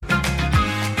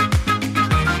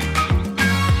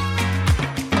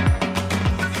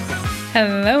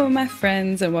Hello, my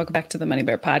friends, and welcome back to the Money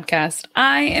Bear Podcast.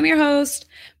 I am your host,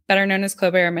 better known as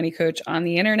Chloe Bear, money coach on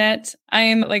the internet. I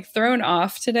am thrown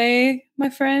off today, my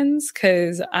friends,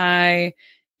 because I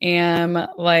am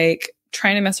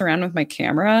trying to mess around with my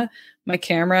camera. My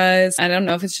camera is, I don't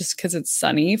know if it's just because it's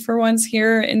sunny for once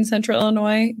here in central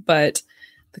Illinois, but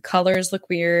the colors look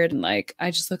weird and I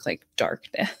just look like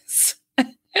darkness.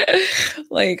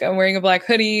 I'm wearing a black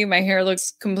hoodie. My hair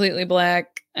looks completely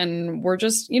black. And we're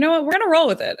just, you know what? We're going to roll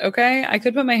with it. Okay. I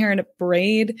could put my hair in a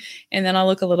braid and then I'll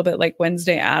look a little bit like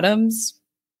Wednesday Addams.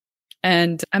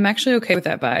 And I'm actually okay with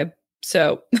that vibe.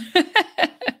 So,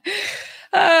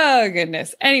 oh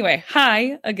goodness. Anyway,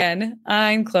 hi again.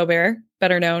 I'm Chloe Bear,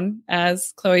 better known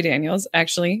as Chloe Daniels.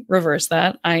 Actually, reverse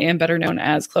that. I am better known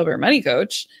as Chloe Bear Money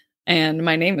Coach. And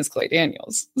my name is Chloe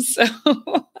Daniels. So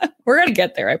we're going to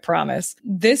get there, I promise.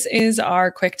 This is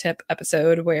our quick tip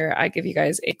episode where I give you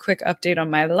guys a quick update on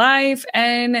my life.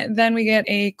 And then we get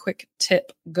a quick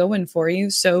tip going for you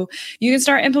so you can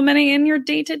start implementing in your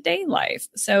day-to-day life.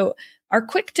 So our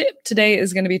quick tip today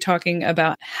is going to be talking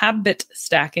about habit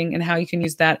stacking and how you can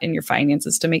use that in your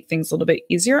finances to make things a little bit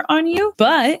easier on you.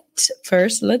 But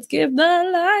first, let's give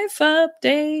the life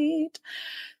update.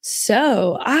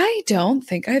 So I don't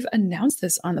think I've announced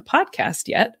this on the podcast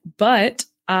yet, but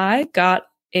I got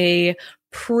a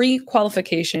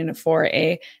pre-qualification for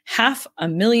a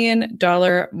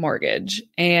 $500,000 mortgage.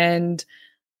 And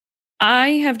I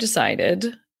have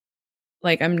decided,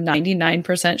 I'm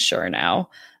 99% sure now,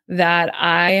 that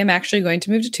I am actually going to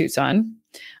move to Tucson.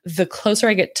 The closer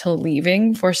I get to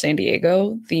leaving for San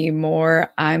Diego, the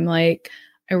more I'm I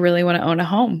really want to own a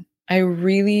home. I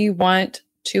really want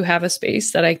to have a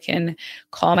space that I can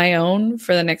call my own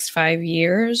for the next 5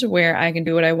 years, where I can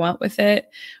do what I want with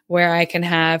it, where I can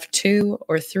have 2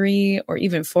 or 3 or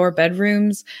even 4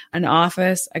 bedrooms, an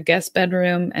office, a guest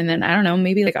bedroom, and then I don't know,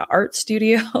 maybe an art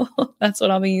studio. That's what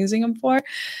I'll be using them for.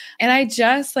 And I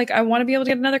just I want to be able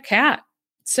to get another cat.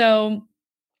 So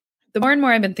the more and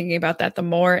more I've been thinking about that, the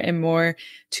more and more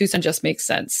Tucson just makes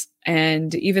sense.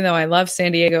 And even though I love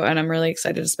San Diego and I'm really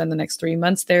excited to spend the next 3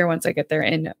 months there once I get there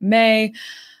in May,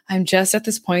 I'm just at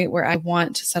this point where I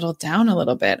want to settle down a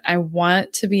little bit. I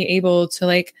want to be able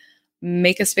to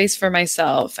make a space for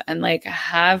myself and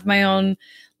have my own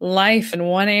life in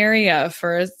one area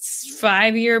for a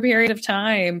 5-year period of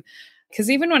time.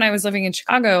 Because even when I was living in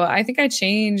Chicago, I think I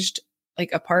changed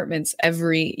apartments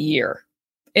every year,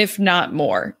 if not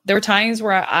more. There were times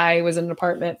where I was in an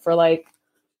apartment for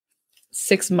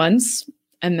 6 months.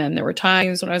 And then there were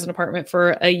times when I was in an apartment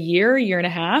for a year and a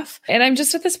half. And I'm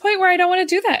just at this point where I don't want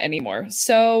to do that anymore.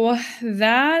 So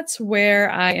that's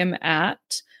where I am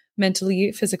at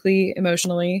mentally, physically,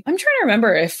 emotionally. I'm trying to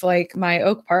remember if my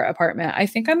Oak Park apartment, I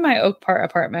think on my Oak Park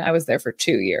apartment, I was there for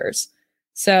 2 years.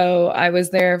 So I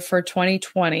was there for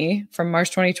 2020, from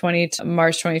March 2020 to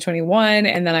March 2021.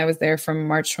 And then I was there from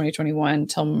March 2021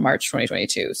 till March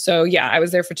 2022. So yeah, I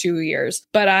was there for 2 years.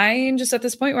 But I'm just at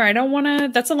this point where I don't want to,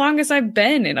 that's the longest I've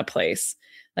been in a place.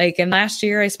 And last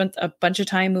year I spent a bunch of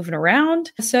time moving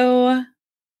around. So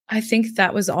I think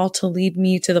that was all to lead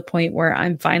me to the point where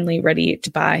I'm finally ready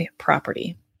to buy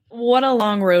property. What a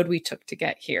long road we took to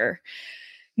get here.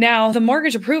 Now, the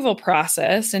mortgage approval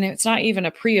process, and it's not even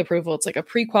a pre-approval, it's a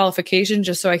pre-qualification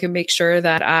just so I can make sure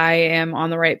that I am on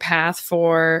the right path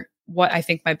for what I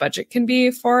think my budget can be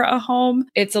for a home.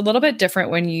 It's a little bit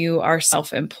different when you are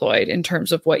self-employed in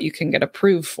terms of what you can get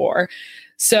approved for.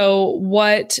 So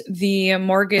what the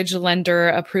mortgage lender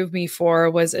approved me for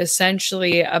was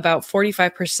essentially about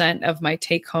 45% of my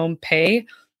take-home pay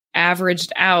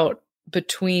averaged out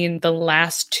between the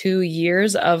last 2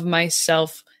 years of my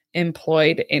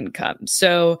self-employed income.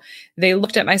 So they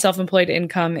looked at my self-employed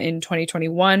income in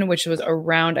 2021, which was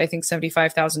around, I think,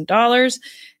 $75,000.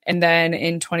 And then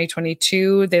in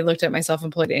 2022, they looked at my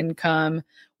self-employed income,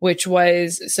 which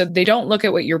was, so they don't look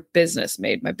at what your business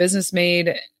made. My business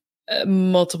made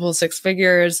multiple 6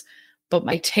 figures, but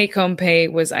my take-home pay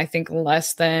was, I think,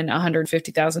 less than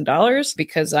 $150,000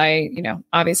 because I,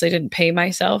 obviously didn't pay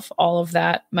myself all of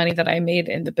that money that I made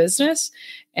in the business.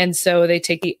 And so they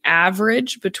take the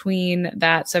average between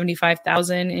that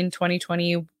 75,000 in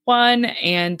 2021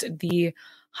 and the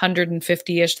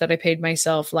 150-ish that I paid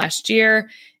myself last year.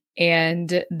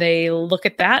 And they look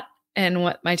at that and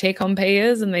what my take-home pay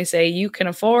is, and they say, you can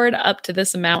afford up to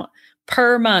this amount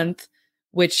per month,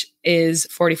 which is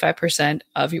 45%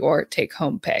 of your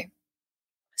take-home pay.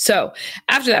 So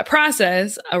after that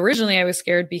process, originally I was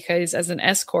scared because as an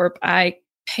S Corp, I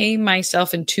pay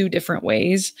myself in 2 different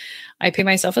ways. I pay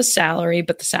myself a salary,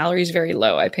 but the salary is very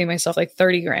low. I pay myself like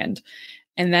 $30,000.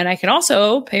 And then I can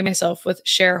also pay myself with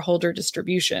shareholder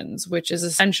distributions, which is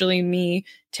essentially me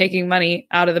taking money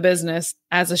out of the business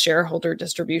as a shareholder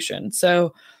distribution.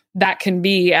 So that can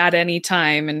be at any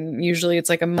time. And usually it's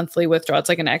like a monthly withdrawal. It's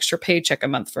like an extra paycheck a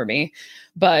month for me.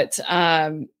 But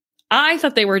I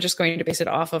thought they were just going to base it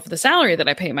off of the salary that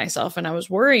I pay myself. And I was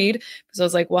worried because I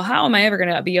was like, well, how am I ever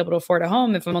going to be able to afford a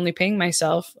home if I'm only paying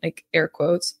myself, like air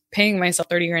quotes, paying myself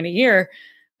 30 grand a year?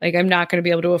 Like I'm not going to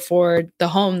be able to afford the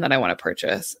home that I want to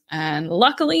purchase. And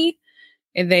luckily,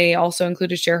 they also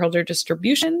included shareholder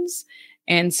distributions.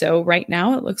 And so right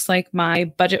now it looks like my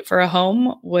budget for a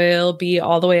home will be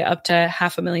all the way up to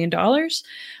 $500,000.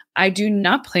 I do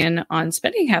not plan on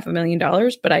spending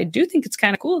 $500,000, but I do think it's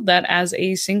kind of cool that as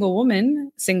a single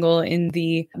woman, single in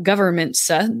the government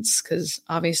sense, because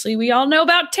obviously we all know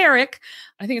about Tarek,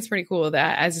 I think it's pretty cool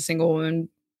that as a single woman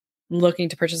looking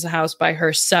to purchase a house by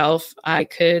herself, I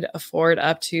could afford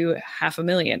up to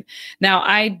 $500,000. Now,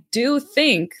 I do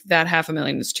think that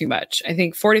 $500,000 is too much. I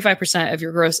think 45% of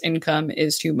your gross income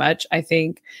is too much. I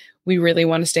think we really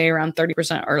want to stay around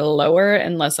 30% or lower,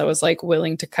 unless I was like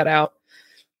willing to cut out,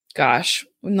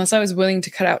 unless I was willing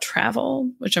to cut out travel,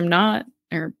 which I'm not,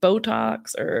 or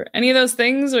Botox or any of those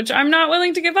things, which I'm not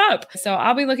willing to give up. So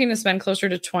I'll be looking to spend closer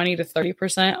to 20 to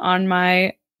 30% on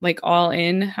my like all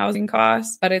in housing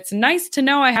costs. But it's nice to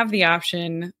know I have the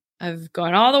option of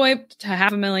going all the way to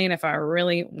 $500,000 if I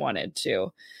really wanted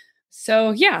to.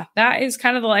 So yeah, that is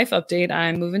kind of the life update.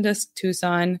 I'm moving to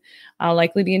Tucson. I'll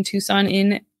likely be in Tucson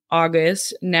in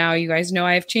August. Now, you guys know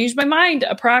I've changed my mind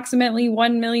approximately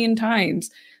 1 million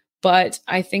times. But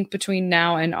I think between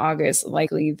now and August,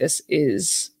 likely this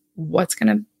is what's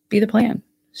going to be the plan.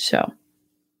 So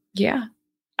yeah.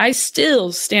 I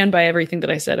still stand by everything that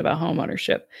I said about home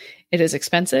ownership. It is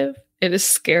expensive. It is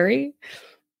scary.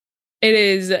 It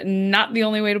is not the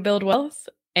only way to build wealth.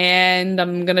 And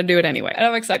I'm going to do it anyway. And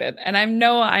I'm excited. And I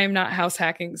know I am not house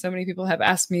hacking. So many people have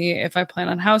asked me if I plan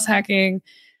on house hacking.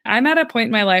 I'm at a point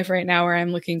in my life right now where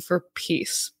I'm looking for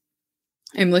peace.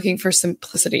 I'm looking for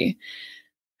simplicity.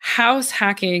 House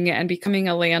hacking and becoming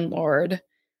a landlord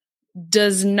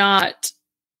does not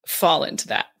fall into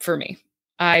that for me.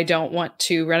 I don't want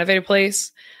to renovate a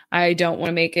place. I don't want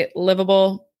to make it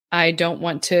livable. I don't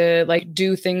want to like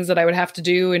do things that I would have to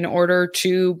do in order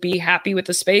to be happy with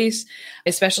the space,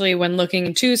 especially when looking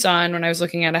in Tucson, when I was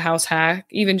looking at a house hack,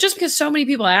 even just because so many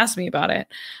people asked me about it,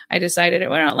 I decided,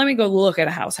 well, let me go look at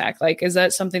a house hack. Like, is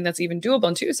that something that's even doable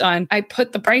in Tucson? I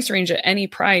put the price range at any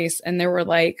price and there were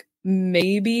like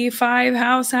maybe 5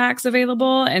 house hacks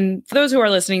available. And for those who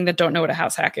are listening that don't know what a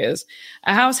house hack is,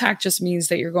 a house hack just means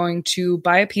that you're going to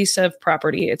buy a piece of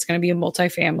property. It's going to be a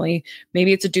multifamily.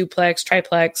 Maybe it's a duplex,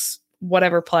 triplex,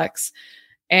 whatever plex.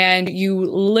 And you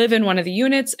live in one of the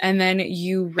units and then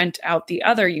you rent out the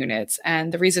other units.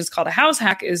 And the reason it's called a house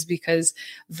hack is because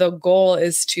the goal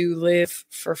is to live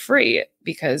for free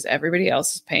because everybody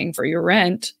else is paying for your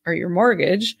rent or your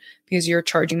mortgage because you're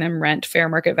charging them rent, fair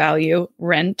market value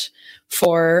rent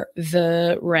for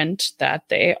the rent that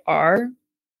they are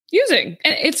using.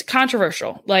 And it's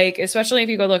controversial. Like, especially if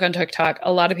you go look on TikTok,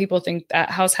 a lot of people think that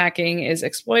house hacking is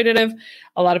exploitative.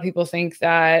 A lot of people think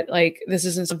that like, this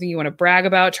isn't something you want to brag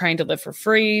about, trying to live for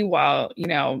free while, you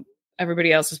know,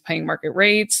 everybody else is paying market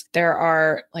rates. There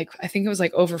are like, I think it was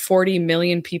like over 40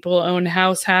 million people own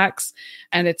house hacks.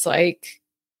 And it's like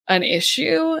an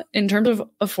issue in terms of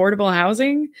affordable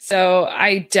housing. So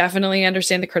I definitely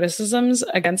understand the criticisms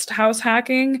against house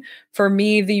hacking. For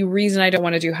me, the reason I don't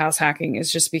want to do house hacking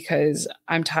is just because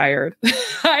I'm tired.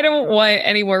 I don't want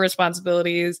any more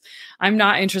responsibilities. I'm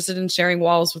not interested in sharing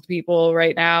walls with people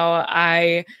right now.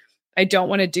 I don't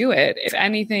want to do it. If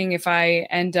anything, if I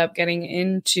end up getting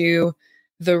into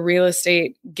the real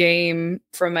estate game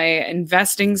from an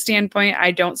investing standpoint,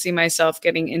 I don't see myself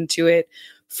getting into it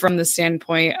from the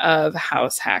standpoint of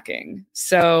house hacking.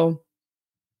 So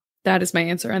that is my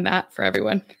answer on that for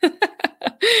everyone.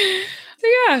 So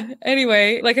yeah,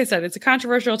 anyway, like I said, it's a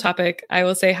controversial topic. I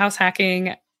will say house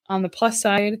hacking on the plus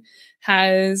side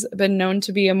has been known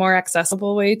to be a more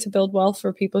accessible way to build wealth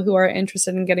for people who are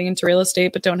interested in getting into real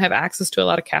estate but don't have access to a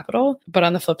lot of capital. But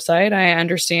on the flip side, I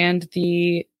understand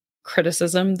the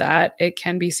criticism that it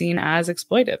can be seen as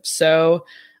exploitive. So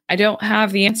I don't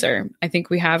have the answer. I think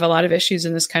we have a lot of issues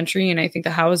in this country, and I think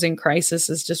the housing crisis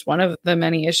is just one of the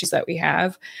many issues that we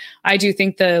have. I do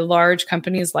think the large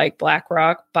companies like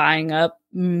BlackRock buying up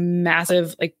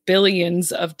massive, like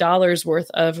billions of dollars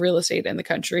worth of real estate in the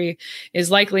country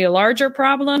is likely a larger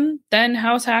problem than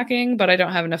house hacking, but I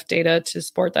don't have enough data to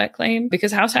support that claim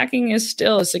because house hacking is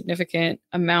still a significant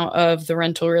amount of the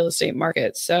rental real estate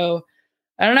market. So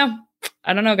I don't know.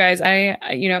 I don't know, guys.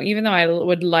 Even though I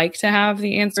would like to have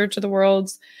the answer to the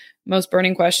world's most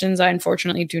burning questions, I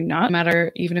unfortunately do not, no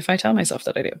matter even if I tell myself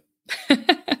that I do.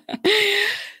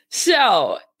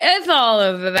 So, with all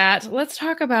of that, let's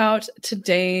talk about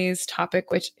today's topic,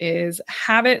 which is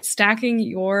habit stacking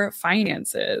your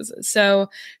finances. So,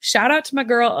 shout out to my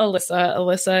girl, Alyssa.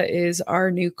 Alyssa is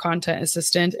our new content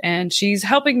assistant, and she's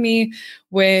helping me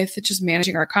with just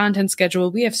managing our content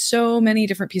schedule. We have so many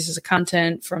different pieces of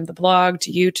content, from the blog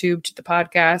to YouTube to the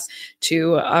podcast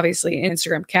to obviously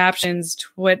Instagram captions,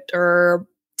 Twitter,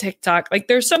 TikTok. Like,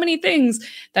 there's so many things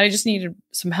that I just needed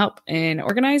some help in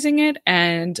organizing it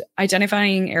and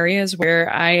identifying areas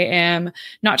where I am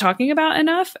not talking about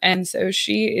enough. And so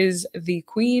she is the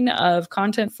queen of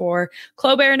content for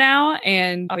Clo Bear now,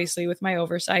 and obviously with my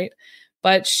oversight.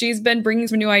 But she's been bringing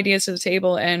some new ideas to the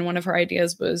table. And one of her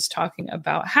ideas was talking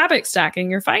about habit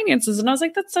stacking your finances. And I was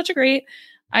like, that's such a great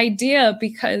idea,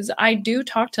 because I do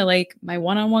talk to like my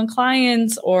one-on-one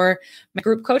clients or my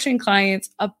group coaching clients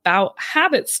about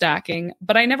habit stacking,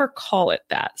 but I never call it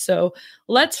that. So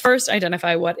let's first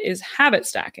identify what is habit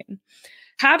stacking.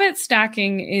 Habit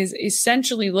stacking is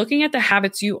essentially looking at the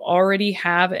habits you already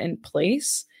have in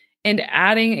place and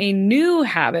adding a new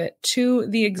habit to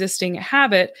the existing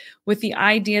habit with the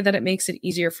idea that it makes it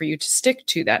easier for you to stick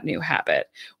to that new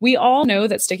habit. We all know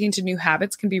that sticking to new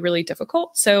habits can be really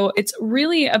difficult. So it's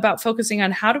really about focusing on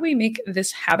how do we make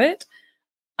this habit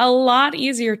a lot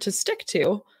easier to stick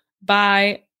to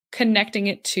by connecting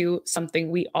it to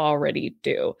something we already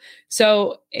do.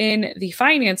 So in the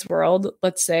finance world,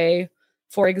 let's say,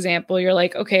 for example, you're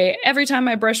like, okay, every time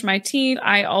I brush my teeth,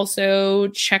 I also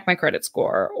check my credit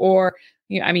score. Or,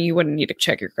 you wouldn't need to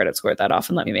check your credit score that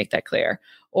often. Let me make that clear.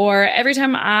 Or every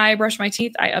time I brush my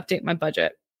teeth, I update my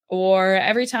budget. Or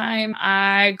every time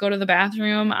I go to the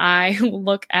bathroom, I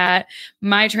look at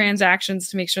my transactions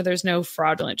to make sure there's no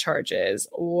fraudulent charges.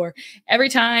 Or every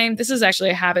time, this is actually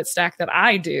a habit stack that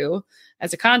I do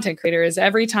as a content creator, is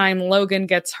every time Logan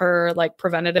gets her like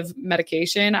preventative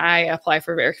medication, I apply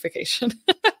for verification.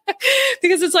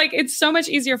 Because it's so much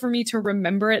easier for me to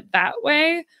remember it that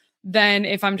way than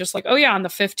if I'm just like, oh yeah, on the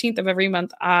 15th of every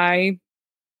month, I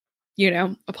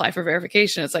apply for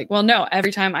verification. It's like, well, no,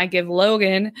 every time I give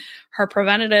Logan her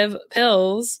preventative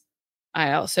pills,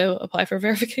 I also apply for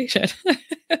verification.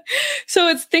 So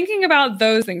it's thinking about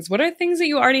those things. What are things that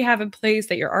you already have in place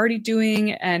that you're already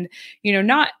doing? And,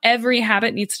 not every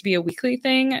habit needs to be a weekly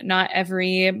thing. Not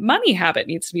every money habit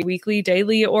needs to be a weekly,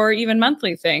 daily, or even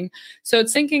monthly thing. So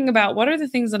it's thinking about what are the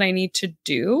things that I need to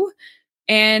do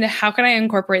and how can I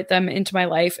incorporate them into my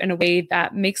life in a way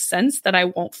that makes sense that I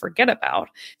won't forget about?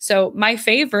 So my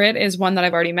favorite is one that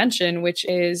I've already mentioned, which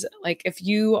is like if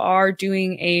you are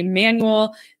doing a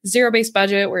manual zero-based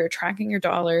budget where you're tracking your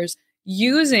dollars,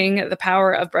 using the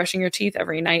power of brushing your teeth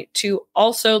every night to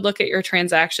also look at your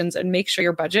transactions and make sure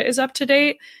your budget is up to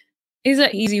date is an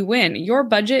easy win. Your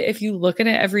budget, if you look at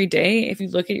it every day, if you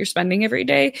look at your spending every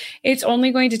day, it's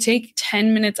only going to take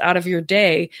 10 minutes out of your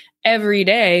day every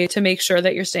day to make sure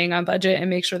that you're staying on budget and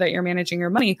make sure that you're managing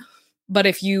your money. But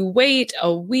if you wait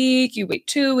a week, you wait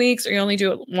 2 weeks, or you only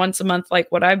do it once a month,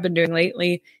 like what I've been doing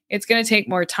lately, it's going to take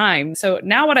more time. So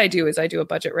now what I do is I do a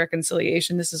budget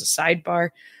reconciliation. This is a sidebar.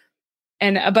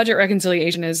 And a budget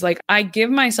reconciliation is like, I give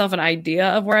myself an idea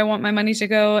of where I want my money to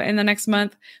go in the next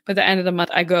month. But at the end of the month,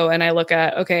 I go and I look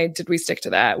at, okay, did we stick to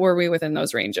that? Were we within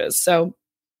those ranges? So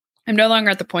I'm no longer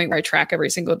at the point where I track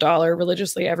every single dollar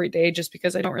religiously every day just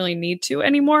because I don't really need to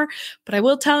anymore. But I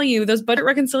will tell you, those budget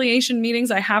reconciliation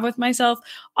meetings I have with myself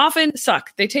often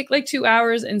suck. They take like 2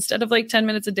 hours instead of like 10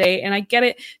 minutes a day. And I get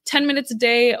it. 10 minutes a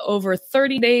day over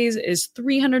 30 days is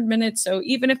 300 minutes. So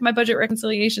even if my budget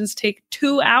reconciliations take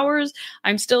 2 hours,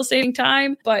 I'm still saving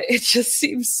time. But it just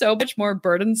seems so much more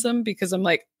burdensome because I'm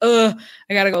like, I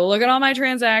got to go look at all my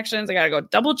transactions. I got to go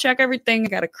double check everything. I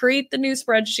got to create the new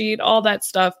spreadsheet, all that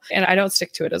stuff. And I don't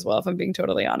stick to it as well, if I'm being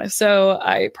totally honest. So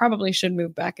I probably should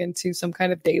move back into some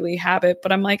kind of daily habit,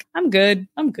 but I'm like, I'm good.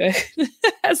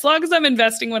 As long as I'm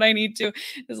investing what I need to,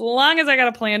 as long as I got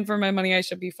a plan for my money, I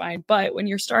should be fine. But when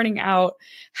you're starting out,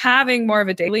 having more of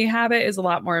a daily habit is a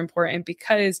lot more important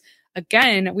because,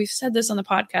 again, we've said this on the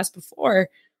podcast before,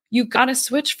 you got to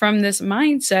switch from this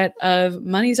mindset of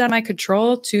money's out of my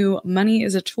control to money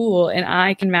is a tool and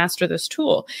I can master this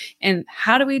tool. And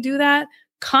how do we do that?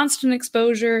 Constant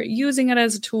exposure, using it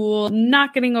as a tool,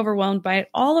 not getting overwhelmed by it.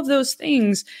 All of those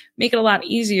things make it a lot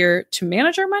easier to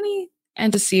manage our money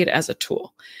and to see it as a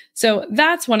tool. So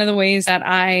that's one of the ways that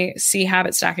I see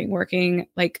habit stacking working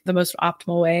like the most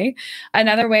optimal way.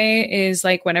 Another way is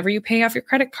like whenever you pay off your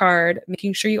credit card,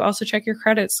 making sure you also check your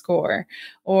credit score.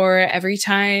 Or every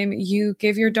time you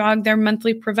give your dog their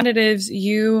monthly preventatives,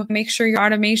 you make sure your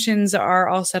automations are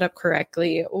all set up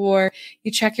correctly, or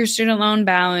you check your student loan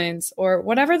balance, or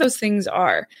whatever those things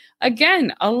are.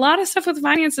 Again, a lot of stuff with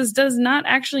finances does not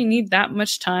actually need that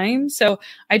much time. So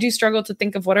I do struggle to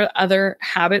think of what are other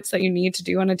habits that you need to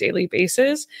do on a daily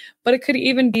basis, but it could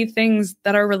even be things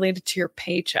that are related to your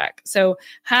paycheck. So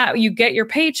how you get your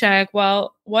paycheck,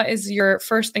 well, what is your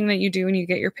first thing that you do when you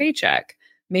get your paycheck?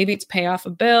 Maybe it's pay off a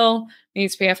bill, maybe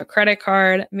it's pay off a credit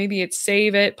card, maybe it's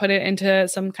save it, put it into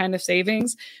some kind of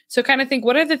savings. So kind of think,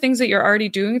 what are the things that you're already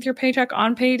doing with your paycheck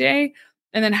on payday?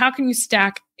 And then how can you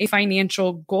stack a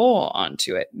financial goal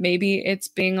onto it? Maybe it's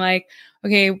being like,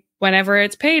 okay, whenever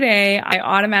it's payday, I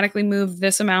automatically move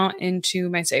this amount into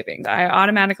my savings. I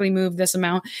automatically move this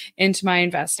amount into my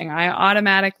investing. I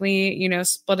automatically,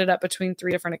 split it up between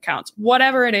 3 different accounts.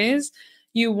 Whatever it is,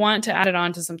 you want to add it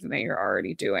on to something that you're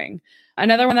already doing.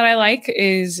 Another one that I like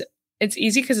is it's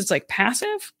easy because it's like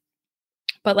passive.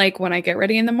 But like when I get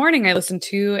ready in the morning, I listen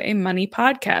to a money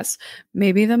podcast,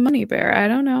 maybe the Money Bear. I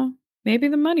don't know. Maybe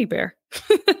the Money Bear.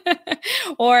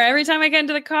 Or every time I get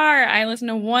into the car, I listen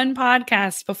to one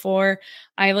podcast before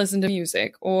I listen to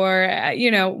music, or,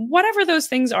 whatever those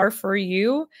things are for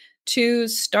you to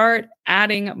start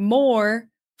adding more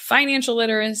financial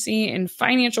literacy and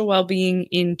financial well-being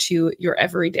into your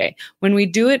everyday. When we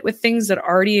do it with things that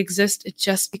already exist, it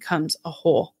just becomes a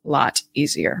whole lot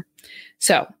easier.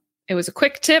 So it was a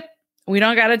quick tip. We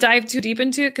don't got to dive too deep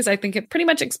into it because I think it pretty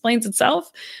much explains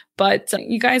itself. But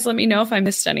you guys, let me know if I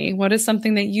missed any. What is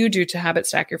something that you do to habit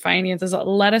stack your finances?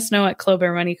 Let us know at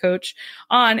Clobear Money Coach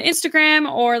on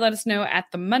Instagram, or let us know at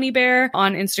the Money Bear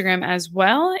on Instagram as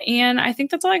well. And I think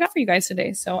that's all I got for you guys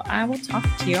today. So I will talk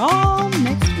to you all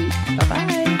next week.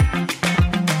 Bye-bye.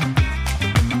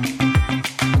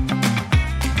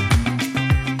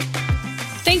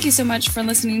 Thank you so much for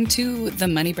listening to the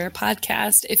Money Bear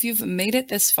podcast. If you've made it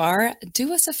this far,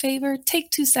 do us a favor, take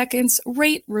 2 seconds,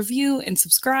 rate, review, and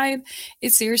subscribe.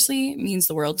 It seriously means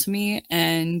the world to me.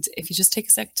 And if you just take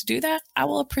a sec to do that, I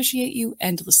will appreciate you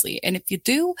endlessly. And if you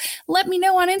do, let me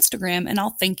know on Instagram and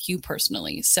I'll thank you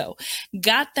personally. So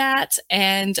got that.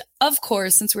 And of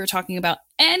course, since we were talking about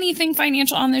anything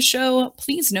financial on this show,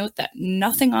 please note that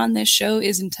nothing on this show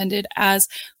is intended as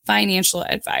financial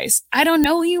advice. I don't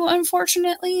know you,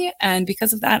 unfortunately, and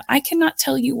because of that, I cannot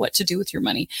tell you what to do with your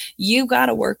money. You got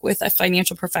to work with a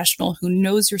financial professional who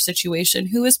knows your situation,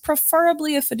 who is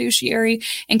preferably a fiduciary,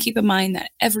 and keep in mind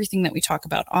that everything that we talk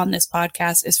about on this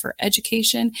podcast is for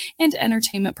education and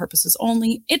entertainment purposes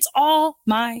only. It's all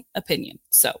my opinion.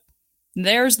 So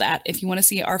there's that. If you want to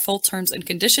see our full terms and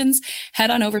conditions,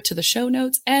 head on over to the show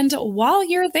notes. And while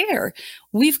you're there,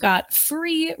 we've got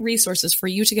free resources for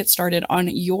you to get started on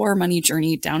your money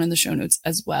journey down in the show notes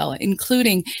as well,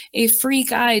 including a free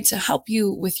guide to help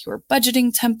you with your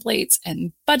budgeting templates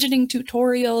and budgeting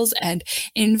tutorials and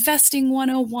investing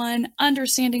 101,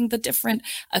 understanding the different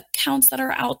accounts that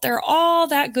are out there. All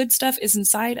that good stuff is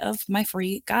inside of my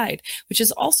free guide, which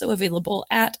is also available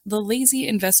at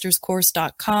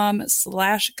thelazyinvestorscourse.com/guide.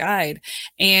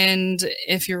 And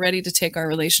if you're ready to take our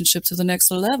relationship to the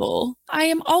next level, I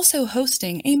am also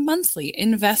hosting a monthly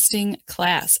investing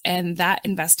class. And that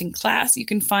investing class, you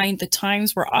can find the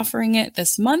times we're offering it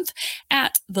this month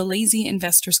at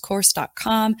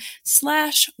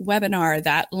thelazyinvestorscourse.com/webinar.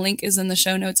 That link is in the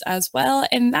show notes as well.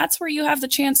 And that's where you have the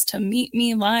chance to meet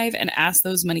me live and ask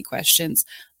those money questions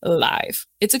live.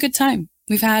 It's a good time.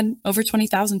 We've had over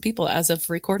 20,000 people as of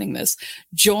recording this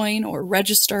join or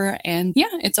register. And yeah,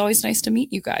 it's always nice to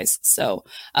meet you guys. So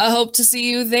I hope to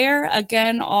see you there.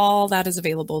 Again, all that is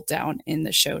available down in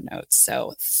the show notes.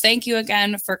 So thank you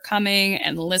again for coming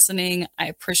and listening. I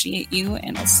appreciate you,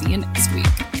 and I'll see you next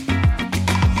week.